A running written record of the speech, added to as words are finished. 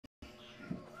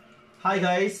Hi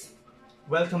guys,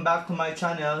 welcome back to my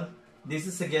channel. This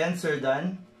is again Sir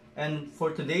Dan, and for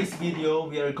today's video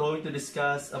we are going to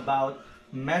discuss about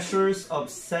measures of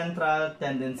central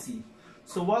tendency.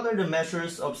 So what are the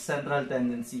measures of central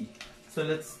tendency? So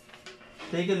let's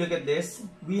take a look at this.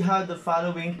 We have the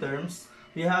following terms.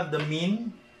 We have the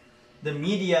mean, the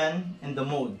median, and the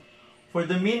mode. For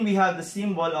the mean, we have the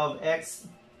symbol of X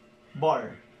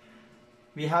bar.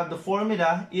 We have the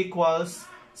formula equals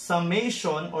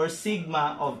summation or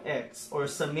sigma of X or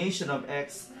summation of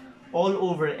X all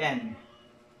over N.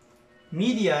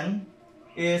 Median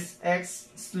is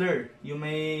X slur, yung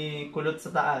may kulot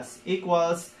sa taas,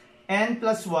 equals N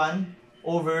plus 1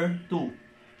 over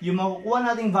 2. Yung makukuha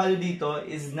nating value dito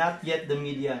is not yet the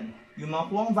median. Yung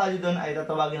makukuha value doon ay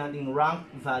tatawagin nating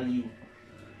rank value.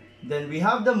 Then we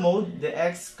have the mode, the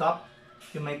X cup,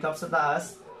 yung may cup sa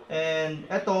taas. And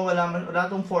ito, wala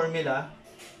tong formula.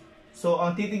 So,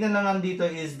 ang titignan lang dito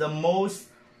is the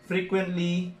most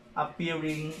frequently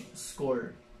appearing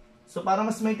score. So, para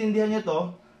mas maintindihan nyo to,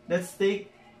 let's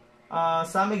take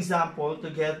some example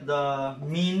to get the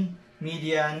mean,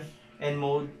 median, and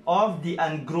mode of the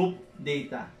ungrouped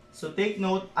data. So, take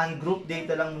note, ungrouped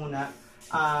data lang muna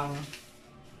ang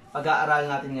pag-aaral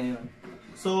natin ngayon.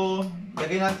 So,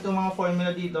 lagay natin itong mga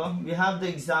formula dito. We have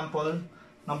the example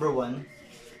number 1.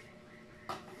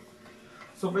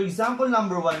 So, for example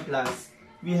number 1 class,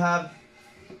 we have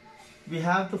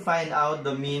to find out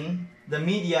the mean, the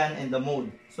median, and the mode.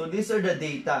 So, these are the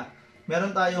data.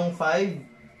 Meron tayong 5,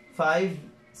 5,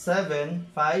 7,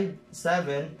 5,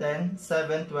 7, 10,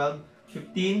 7, 12,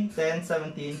 15, 10,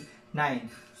 17, 9.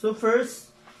 So,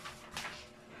 first,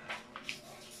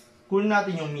 kunin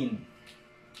natin yung mean.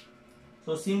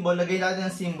 So, symbol, lagay natin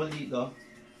ang symbol dito.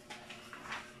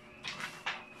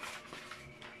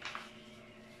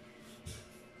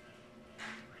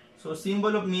 So,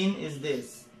 symbol of mean is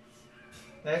this.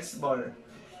 X bar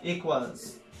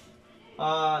equals,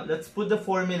 let's put the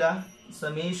formula,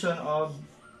 summation of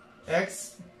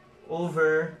X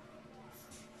over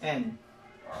N.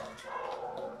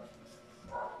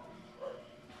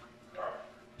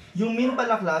 Yung mean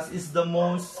pala class is the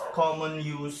most common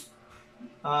used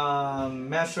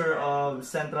measure of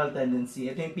central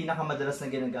tendency. Ito yung pinakamadalas na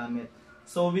ginagamit.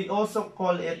 So, we also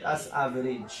call it as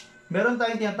average. Meron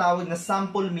tayong tinatawag na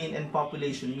sample mean and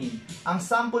population mean. Ang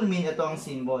sample mean, ito ang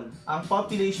symbol. Ang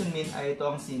population mean ay ito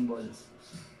ang symbol.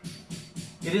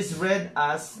 It is read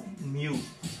as mu.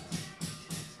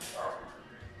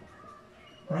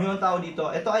 Mu ang tawag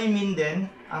dito. Ito ay mean din.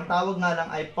 Ang tawag nga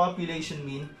lang ay population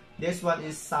mean. This one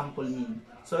is sample mean.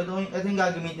 So, ito yung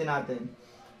gagamitin natin.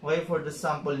 Okay, for the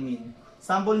sample mean.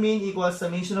 Sample mean equals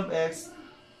summation of X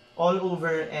all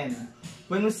over N.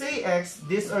 When we say X,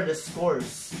 these are the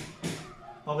scores.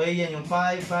 Okay, yan yung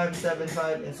 5, 5, 7,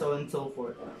 5, and so on and so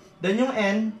forth. Then yung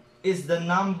N is the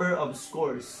number of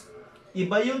scores.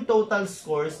 Iba yung total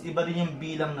scores, iba rin yung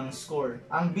bilang ng score.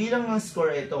 Ang bilang ng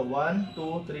score ay ito, 1,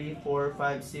 2, 3, 4,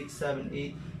 5, 6, 7,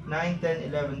 8, 9, 10,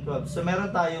 11, 12. So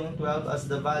meron tayong 12 as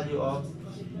the value of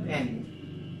N.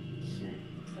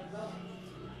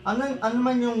 Ano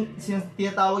man yung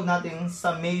tinatawag nating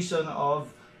summation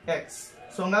of X.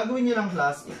 So, ang gagawin nyo lang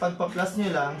class, ipagpa-plus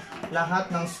nyo lang lahat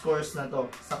ng scores na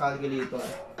to sa calculator.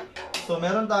 So,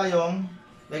 meron tayong,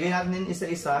 lagay natin din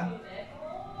isa-isa,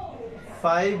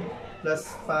 5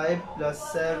 plus 5 plus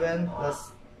 7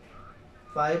 plus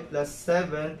 5 plus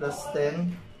 7 plus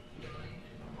 10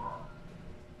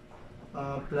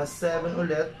 plus 7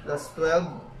 ulit plus 12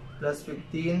 plus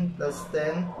 15 plus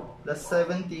 10 plus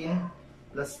 17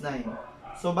 plus 9.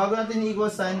 So, bago natin i-equal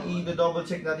sign, i-double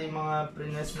check natin yung mga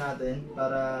pre-nest natin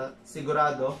para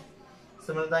sigurado.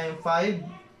 So, meron tayong 5,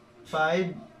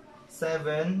 5,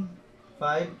 7,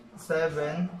 5,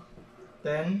 7,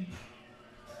 10,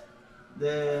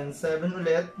 then 7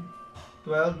 ulit,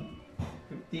 12,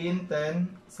 15,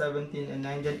 10, 17, and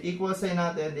 9. Then, equal sign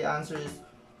natin, the answer is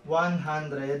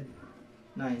 109.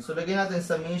 So, lagyan natin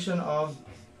summation of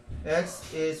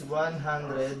X is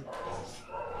 109.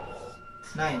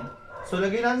 So,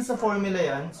 lagay natin sa formula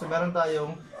yan. So, meron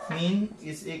tayong mean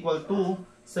is equal to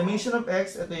summation of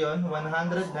X, ito yon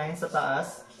 109 sa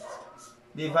taas,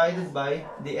 divided by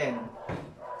the N.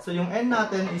 So, yung N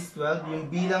natin is 12,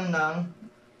 yung bilang ng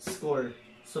score.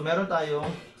 So, meron tayong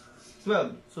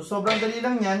 12. So, sobrang dali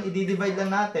lang yan, i-divide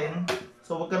lang natin.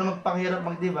 So, huwag ka na magpakahirap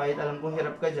mag-divide. Alam kong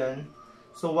hirap ka dyan.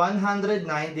 So, 109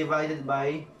 divided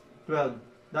by 12.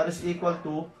 That is equal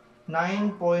to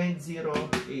 9.08.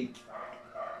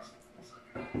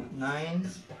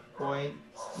 9.08.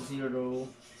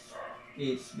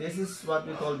 This is what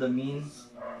we call the mean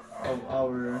of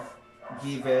our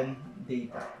given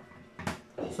data.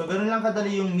 So, ganun lang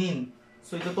kadali yung mean.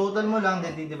 So, ito total mo lang,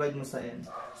 then divide mo sa n.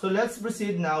 So, let's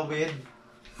proceed now with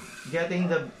getting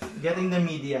the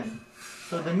median.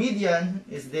 So, the median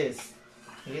is this.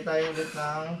 Lagay tayo ulit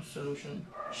ng solution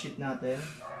sheet natin.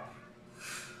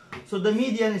 So, the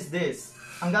median is this.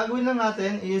 Ang gagawin lang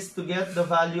natin is to get the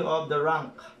value of the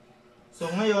rank. So,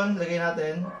 ngayon, lagay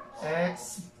natin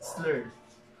x slur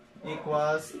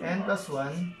equals n plus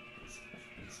 1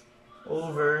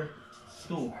 over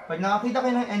 2. Pag nakakita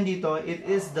kayo ng n dito, it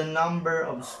is the number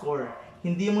of score.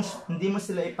 Hindi mo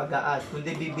sila ipag-a-add,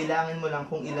 kundi bibilangin mo lang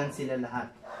kung ilan sila lahat.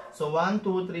 So, 1,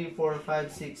 2, 3, 4, 5,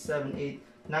 6, 7, 8,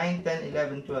 9, 10,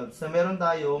 11, 12. So, meron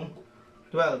tayong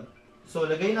 12. So,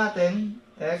 lagay natin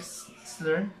x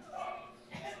slur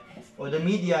o the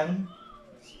median.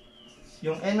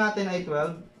 Yung n natin ay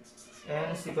 12.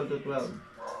 N is equal to 12.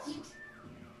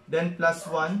 Then, plus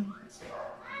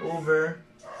 1 over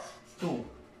 2.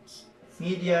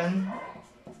 Median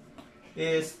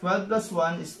is 12 plus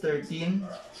 1 is 13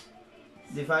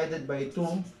 divided by 2,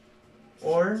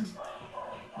 or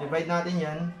divide natin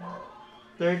yan,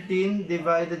 13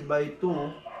 divided by 2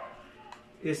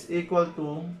 is equal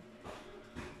to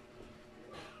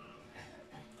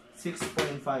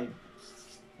 6.5.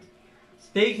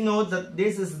 Take note that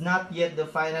this is not yet the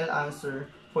final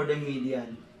answer for the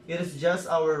median. It is just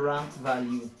our rank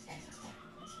value.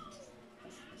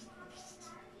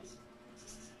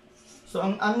 So,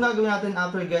 ang gagawin natin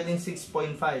after getting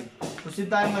 6.5.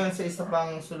 Proceed tayo ngayon sa isa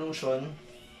pang solution.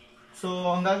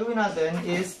 So, ang gagawin natin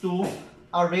is to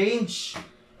arrange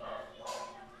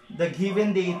the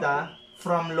given data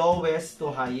from lowest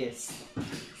to highest.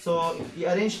 So,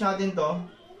 i-arrange natin to.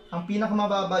 Ang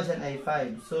pinakamababa dyan ay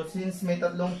 5. So, since may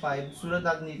tatlong 5, sulat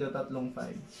natin dito tatlong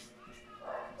 5.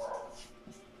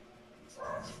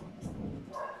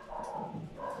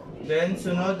 Then,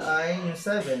 sunod ay yung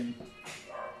 7.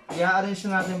 I-arrange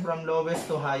natin from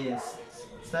lowest to highest.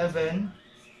 7.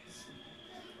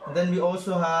 And then we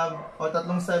also have,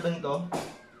 tatlong 7 to.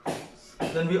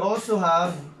 Then we also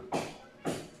have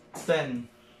 10.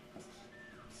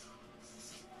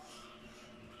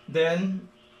 Then,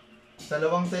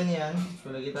 dalawang 10 yan.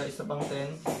 So, lagi tayo isa pang 10.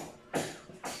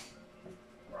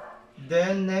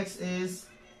 Then, next is,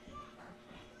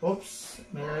 oops,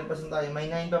 may nalagpasan tayo.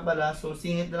 May 9 pa pala. So,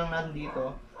 singit na lang natin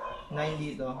dito. 9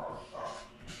 dito.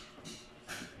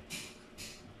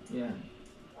 Yan.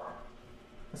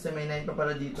 Kasi may 9 pa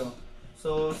pala dito.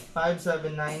 So, 5,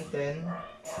 7, 9, 10.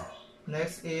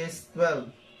 Next is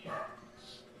 12.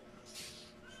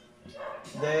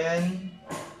 Then,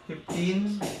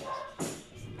 15.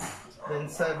 Then,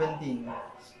 17.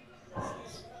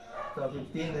 So,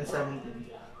 15, then 17.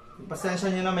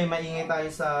 Pasensya nyo na, may maingay tayo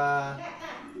sa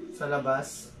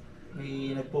labas.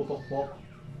 May nagpupukpok.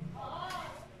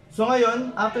 So,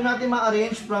 ngayon, after natin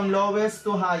ma-arrange from lowest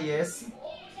to highest,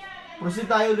 proceed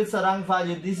tayo ulit sa rank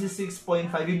value. This is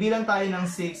 6.5. Bibilang tayo ng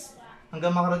 6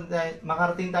 hanggang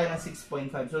makarating tayo ng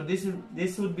 6.5. So,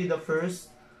 this would be the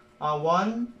first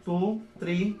 1, 2,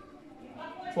 3,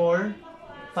 4,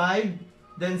 5,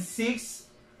 then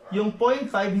 6. Yung 0.5,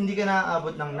 hindi ka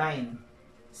naaabot ng 9.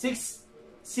 Since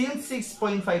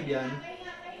 6.5 yan,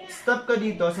 stop ka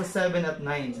dito sa 7 at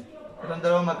 9. Itong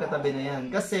dalawang magkatabi na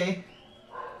yan. Kasi,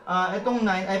 itong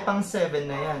 9 ay pang 7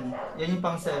 na yan. Yan yung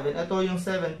pang 7. Ito yung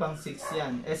 7 pang 6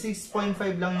 yan.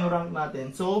 6.5 lang yung rank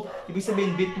natin. So, ibig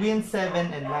sabihin, between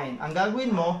 7 and 9. Ang gagawin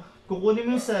mo, kukunin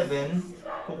mo yung 7,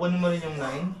 kukunin mo rin yung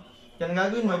 9. Yan ang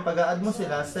gagawin mo, pag-a-add mo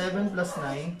sila, 7 plus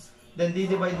 9, then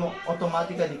di-divide mo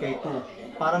automatically kay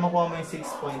 2 para makuha mo yung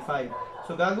 6.5.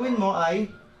 So, gagawin mo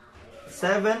ay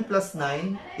 7 plus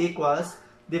 9 equals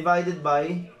divided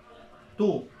by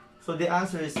 2. So, the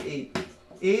answer is 8.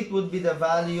 8 would be the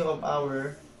value of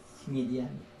our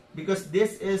median. Because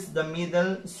this is the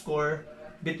middle score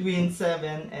between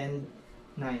 7 and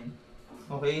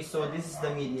 9. Okay, so this is the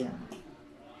median.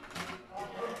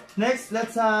 Next,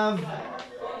 let's have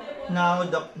now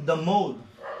the mode.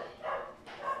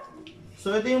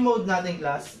 So, ito yung mode natin,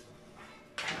 class.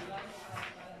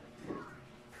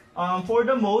 For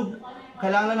the mode,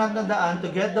 kailangan natin tandaan to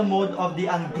get the mode of the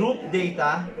ungrouped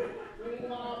data.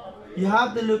 You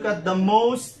have to look at the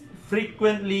most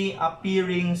frequently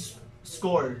appearing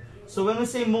score. So, when we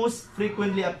say most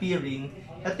frequently appearing,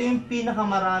 ito yung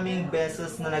pinakamaraming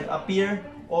beses na nag-appear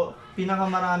o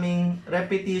pinakamaraming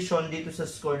repetition dito sa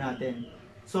score natin.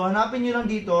 So, hanapin nyo lang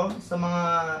dito sa mga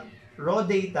raw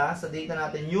data, sa data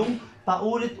natin, yung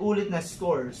paulit-ulit na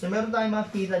score. So, meron tayong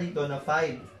makikita dito na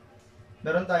 5.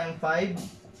 Meron tayong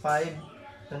 5,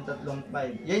 5, and tatlong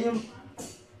 5. Yan yung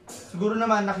siguro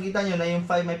naman nakikita nyo na yung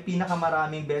 5 may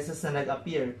pinakamaraming beses na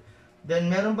nag-appear. Then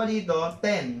meron pa dito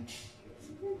 10.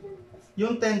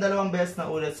 Yung 10, dalawang beses na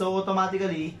ulit. So,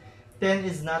 automatically, 10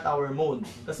 is not our mode.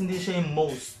 Kasi hindi siya yung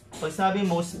most. Pag sinabing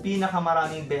most,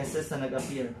 pinakamaraming beses na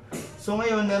nag-appear. So,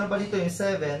 ngayon, meron pa dito yung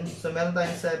 7. So, meron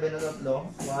tayong 7 na tatlo.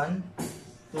 1,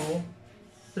 2,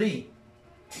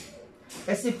 3.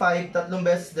 Eh, si 5, tatlong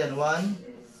beses din.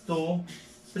 1,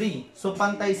 2, 3. So,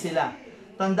 pantay sila.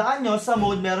 Tandaan nyo, sa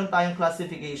mode, meron tayong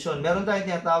classification. Meron tayong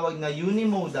tinatawag na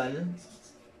unimodal,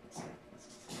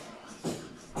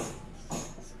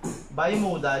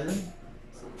 bimodal,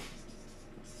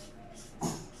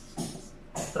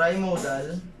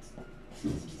 trimodal,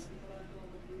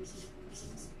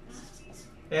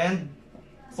 and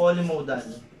polymodal.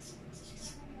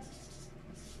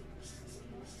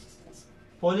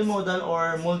 Polymodal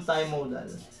or multimodal.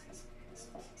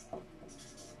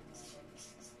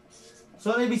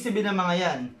 So, ano ibig sabihin ng mga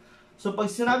yan? So, pag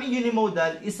sinabing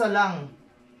unimodal, isa lang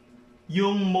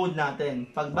yung mode natin.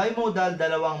 Pag bimodal,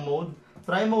 dalawang mode.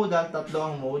 Trimodal,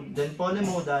 tatlong mode. Then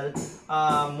polymodal,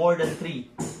 more than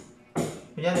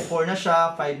 3. Kunyari, 4 na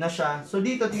siya, 5 na siya. So,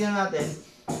 dito, tingnan natin,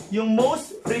 yung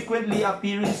most frequently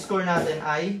appearing score natin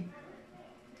ay,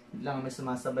 lang may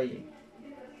sumasabay eh.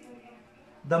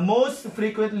 The most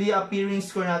frequently appearing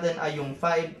score natin ay yung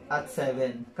 5 at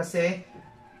 7. Kasi,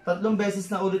 tatlong beses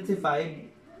na ulit si 5,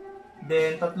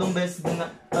 then tatlong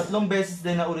beses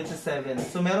din na ulit si 7.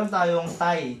 So, meron tayong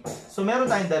tie. So, meron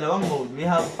tayong dalawang mode. We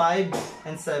have 5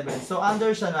 and 7. So,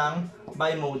 under siya ng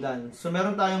bimodal. So,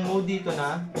 meron tayong mode dito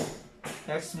na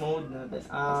X mode natin.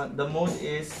 The mode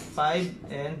is 5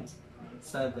 and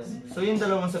 7. So, yung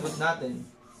dalawang sagot natin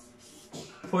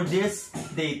for this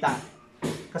data.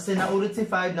 Kasi naulit si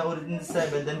 5, naulit din si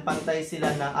 7, then pantay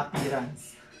sila ng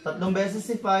appearance. Tatlong beses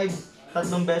si 5,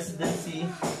 tatlong beses din si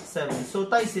 7. So,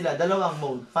 tie sila, dalawang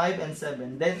mode, 5 and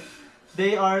 7. Then,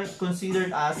 they are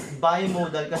considered as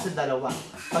bimodal kasi dalawa.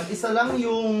 Pag isa lang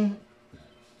yung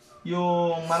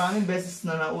maraming beses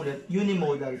na naulit,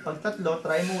 unimodal. Pag tatlo,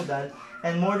 trimodal.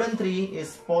 And more than 3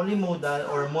 is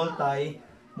polymodal or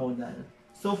multimodal.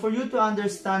 So, for you to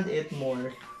understand it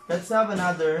more, let's have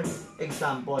another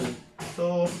example.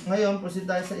 So, ngayon, proceed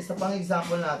tayo sa isa pang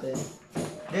example natin.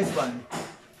 This one.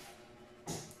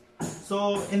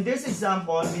 So, in this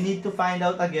example, we need to find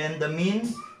out again the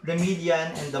mean, the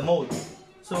median, and the mode.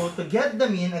 So, to get the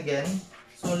mean again,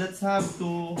 so let's have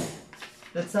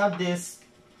this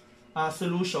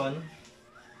solution.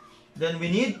 Then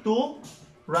we need to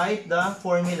write the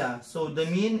formula. So, the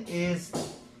mean is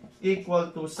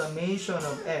equal to summation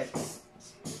of x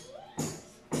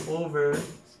over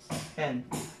n.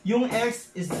 Yung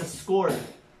x is the score.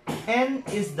 N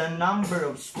is the number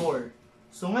of score.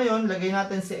 So, ngayon, lagay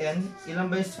natin si n.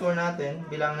 Ilan ba yung score natin?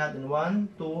 Bilang natin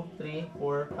 1, 2, 3,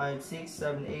 4, 5, 6,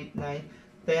 7, 8, 9,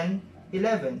 10,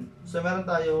 11. So, meron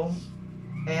tayong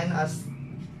n as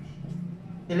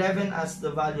 11 as the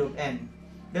value of n.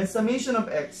 Then, summation of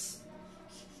x.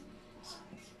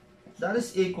 That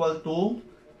is equal to,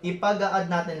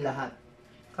 ipag-a-add natin lahat.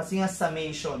 Kasi nga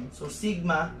summation. So,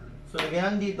 sigma. So, lagay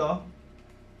lang dito.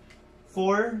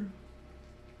 4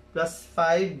 plus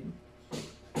 5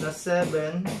 plus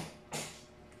 7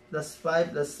 plus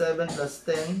 5 plus 7 plus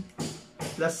 10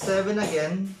 plus 7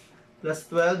 again plus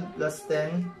 12 plus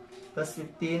 10 plus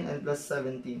 15 and plus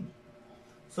 17.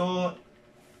 So,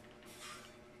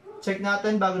 check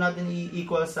natin bago natin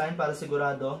i-equal sign para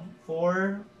sigurado.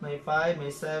 4, may 5,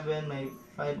 may 7, may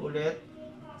 5 ulit.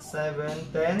 7,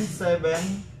 10,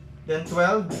 7, then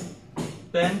 12,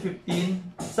 10, 15,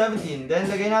 17. Then,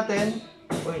 lagay natin,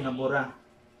 uy, nabura.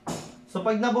 So,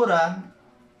 pag nabura,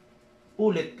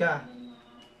 ulit ka.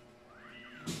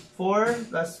 4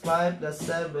 plus 5 plus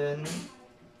 7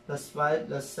 plus 5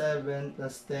 plus 7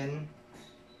 plus 10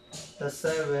 plus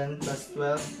 7 plus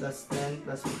 12 plus 10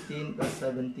 plus 15 plus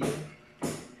 17.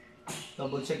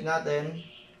 Double check natin.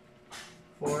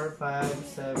 4,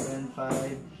 5, 7,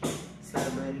 5,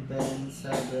 7, 10,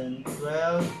 7,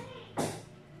 12,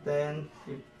 10,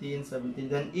 15, 17.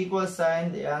 Then equal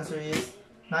sign, the answer is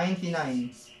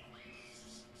 99.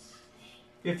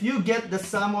 If you get the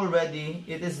sum already,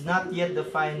 it is not yet the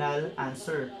final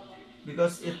answer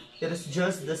because it is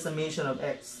just the summation of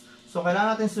x. So,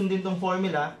 kailangan natin sundin tong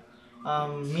formula.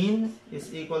 Mean is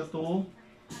equal to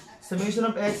summation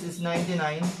of x is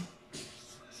 99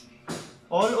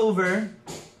 all over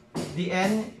the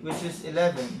n, which is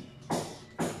 11.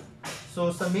 So,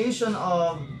 summation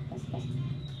of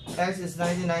x is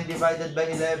 99 divided by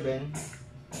 11.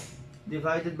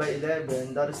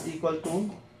 That is equal to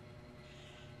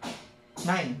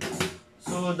 9.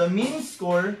 So, the mean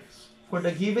score for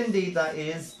the given data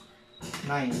is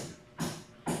 9.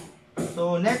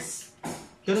 So, next,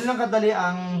 ganun lang kadali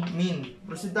ang mean.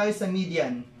 Proceed tayo sa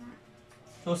median.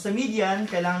 So, sa median,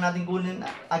 kailangan natin kunin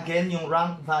again yung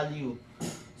rank value.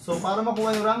 So, para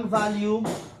makuha yung rank value,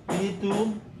 we need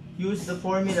to use the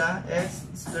formula x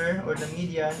star or the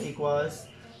median equals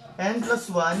n plus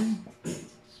 1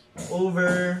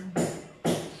 over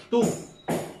 2.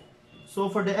 So,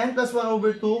 for the n plus 1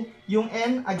 over 2, yung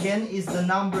n, again, is the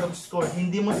number of score.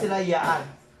 Hindi mo sila i-add.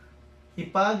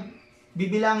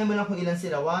 Bibilangin mo lang kung ilan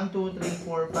sila. 1, 2, 3,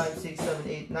 4, 5, 6, 7,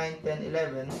 8, 9, 10,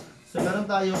 11. So, meron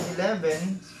tayong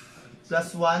 11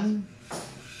 plus 1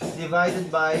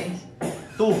 divided by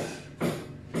 2.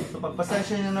 So,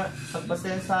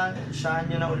 pagpasensyahan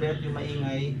nyo na ulit yung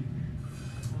maingay.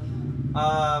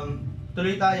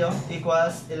 Tuloy tayo.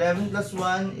 Equals 11 plus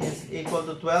 1 is equal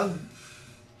to 12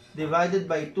 divided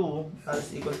by 2, that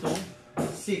is equal to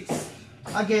 6.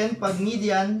 Again, pag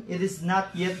median, it is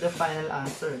not yet the final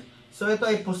answer. So, ito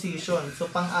ay position. So,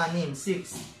 pang-anim,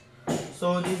 6.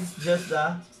 So, this is just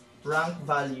the rank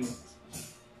value.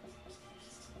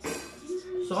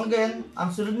 So, again,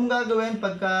 ang sunod mong gagawin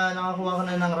pagka nakakuha ka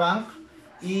na ng rank,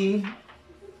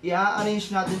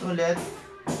 i-arrange natin ulit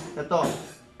ito.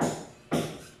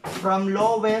 From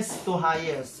lowest to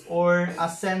highest or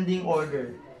ascending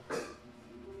order.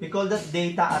 We call that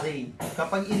data array.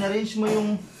 Kapag in-arrange mo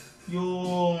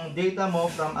yung data mo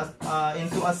from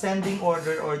into ascending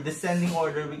order or descending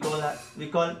order, we call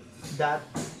that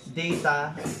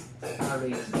data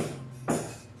array.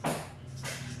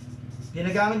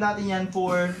 Ginagamit natin yan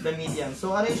for the median.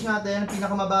 So, arrange natin,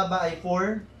 pinakamababa ay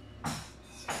 4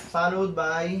 followed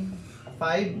by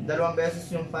 5. Dalawang beses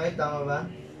yung 5, tama ba?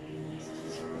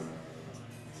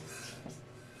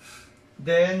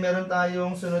 Then, meron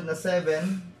tayong sunod na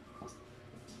 7.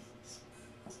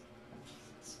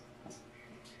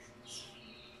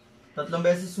 Tatlong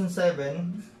beses yung 7.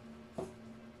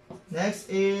 Next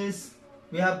is,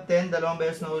 we have 10. Dalawang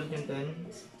beses na ulit yung 10.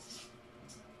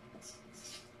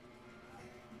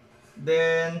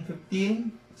 Then 15.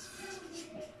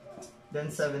 Then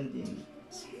 17.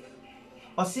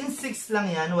 O since 6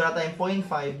 lang yan, wala tayong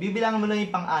 0.5, bibilangan mo lang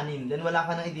yung pang-anim. Then wala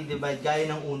ka nang i-divide gaya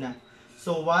ng una.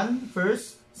 So 1,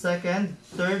 first, second,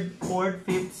 third, fourth,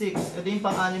 fifth, sixth. Ito yung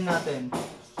pang-anim natin.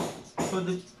 So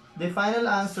the final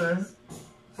answer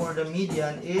for the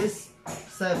median is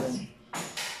 7.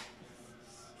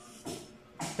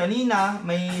 Kanina,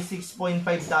 may 6.5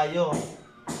 tayo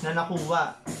na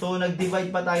nakuha. So, nag-divide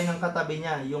pa tayo ng katabi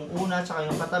niya. Yung una tsaka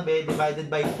yung katabi, divided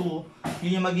by 2,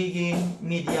 yun yung magiging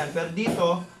median. Pero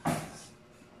dito,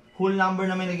 whole number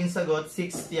na may naging sagot,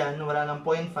 6 yan, wala ng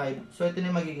 0.5. So, ito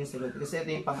na yung magiging sagot kasi ito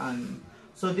yung pang-anim.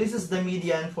 So, this is the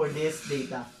median for this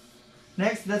data.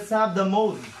 Next, let's have the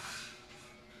mode.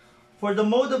 For the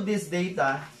mode of this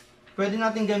data, pwede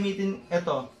natin gamitin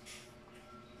ito.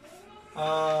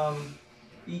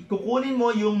 Kukunin mo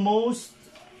yung most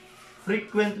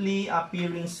frequently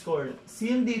appearing score.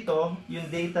 Sin dito, yung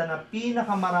data na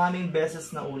pinakamaraming beses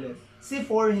na ulit. Si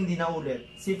 4 hindi na ulit.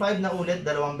 Si 5 na ulit,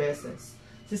 2 beses.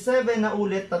 Si 7 na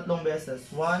ulit, 3 beses.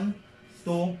 1,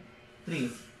 2, 3.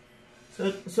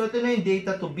 So ito na yung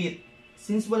data to beat.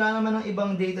 Since wala naman ng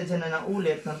ibang data dyan na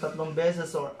naulit ng 3 beses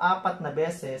or 4 na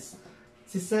beses,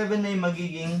 si 7 na yung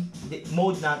magiging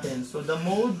mode natin. So the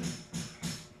mode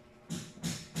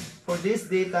for this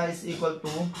data is equal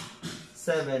to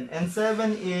 7. And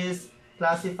 7 is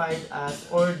classified as,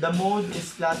 or the mode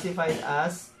is classified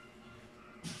as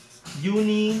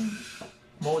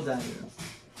unimodal.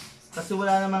 Kasi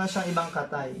wala naman na siyang ibang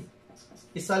katay.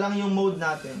 Isa lang yung mode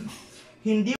natin. Hindi